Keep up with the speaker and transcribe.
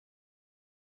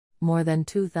More than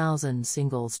 2,000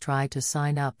 singles try to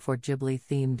sign up for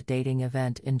Ghibli-themed dating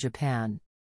event in Japan.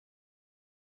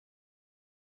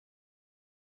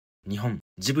 日本、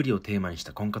ジブリをテーマにし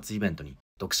た婚活イベントに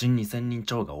独身2000人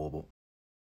超が応募。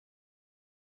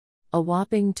A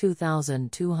whopping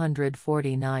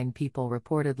 2,249 people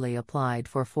reportedly applied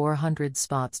for 400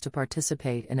 spots to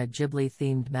participate in a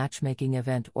Ghibli-themed matchmaking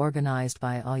event organized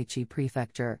by Aichi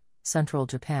Prefecture, Central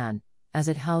Japan, as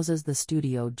it houses the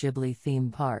Studio Ghibli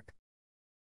theme park.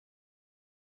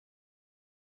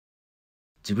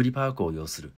 ジブリパークを擁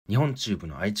する日本中部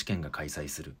の愛知県が開催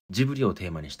するジブリをテ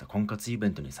ーマにした婚活イベ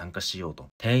ントに参加しようと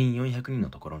定員400人の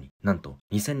ところになんと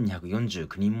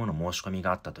2249人もの申し込み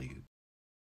があったという。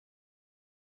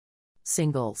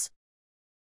Singles.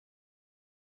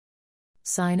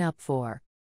 Sign up for.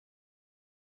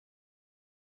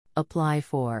 Apply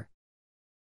for.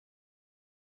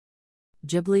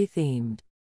 Ghibli themed.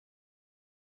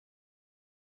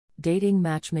 Dating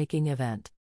matchmaking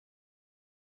event.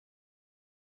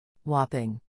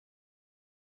 Whopping.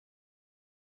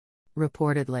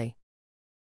 Reportedly.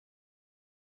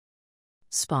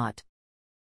 Spot.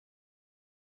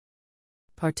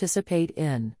 Participate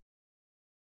in.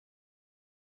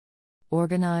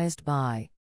 Organized by.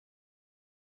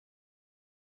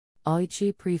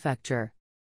 Aichi Prefecture.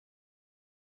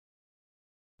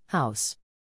 House.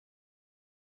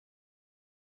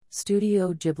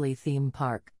 Studio Ghibli theme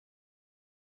park.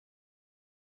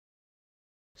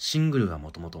 シングルが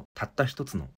もともとたった一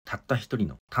つのたった一人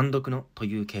の単独のと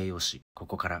いう形容詞、こ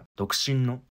こから独身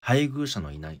の配偶者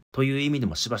のいないという意味で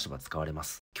もしばしば使われま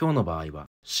す。今日の場合は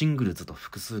シングルズと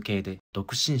複数形で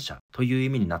独身者という意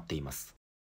味になっています。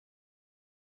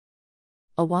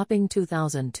A whopping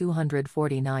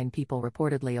 2,249 people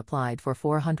reportedly applied for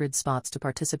 400 spots to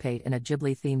participate in a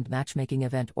Ghibli-themed matchmaking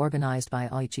event organized by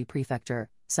Aichi Prefecture,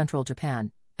 Central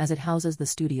Japan, as it houses the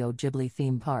Studio Ghibli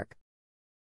theme park.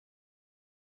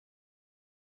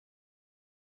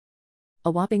 A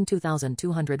whopping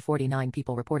 2,249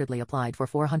 people reportedly applied for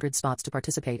 400 spots to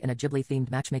participate in a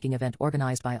Ghibli-themed matchmaking event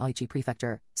organized by Aichi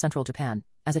Prefecture, Central Japan,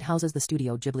 as it houses the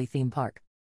Studio Ghibli theme park.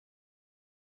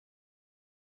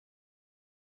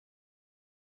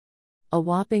 A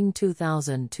whopping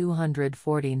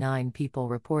 2,249 people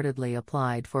reportedly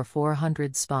applied for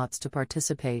 400 spots to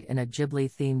participate in a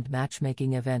Ghibli-themed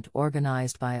matchmaking event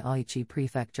organized by Aichi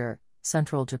Prefecture,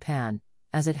 Central Japan,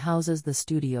 as it houses the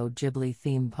Studio Ghibli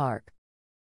theme park.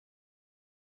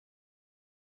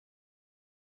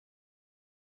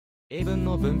 英文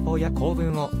の文法や構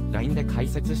文を LINE で解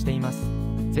説しています。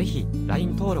ぜひ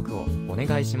LINE 登録をお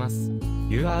願いします。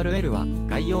URL は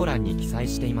概要欄に記載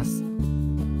しています。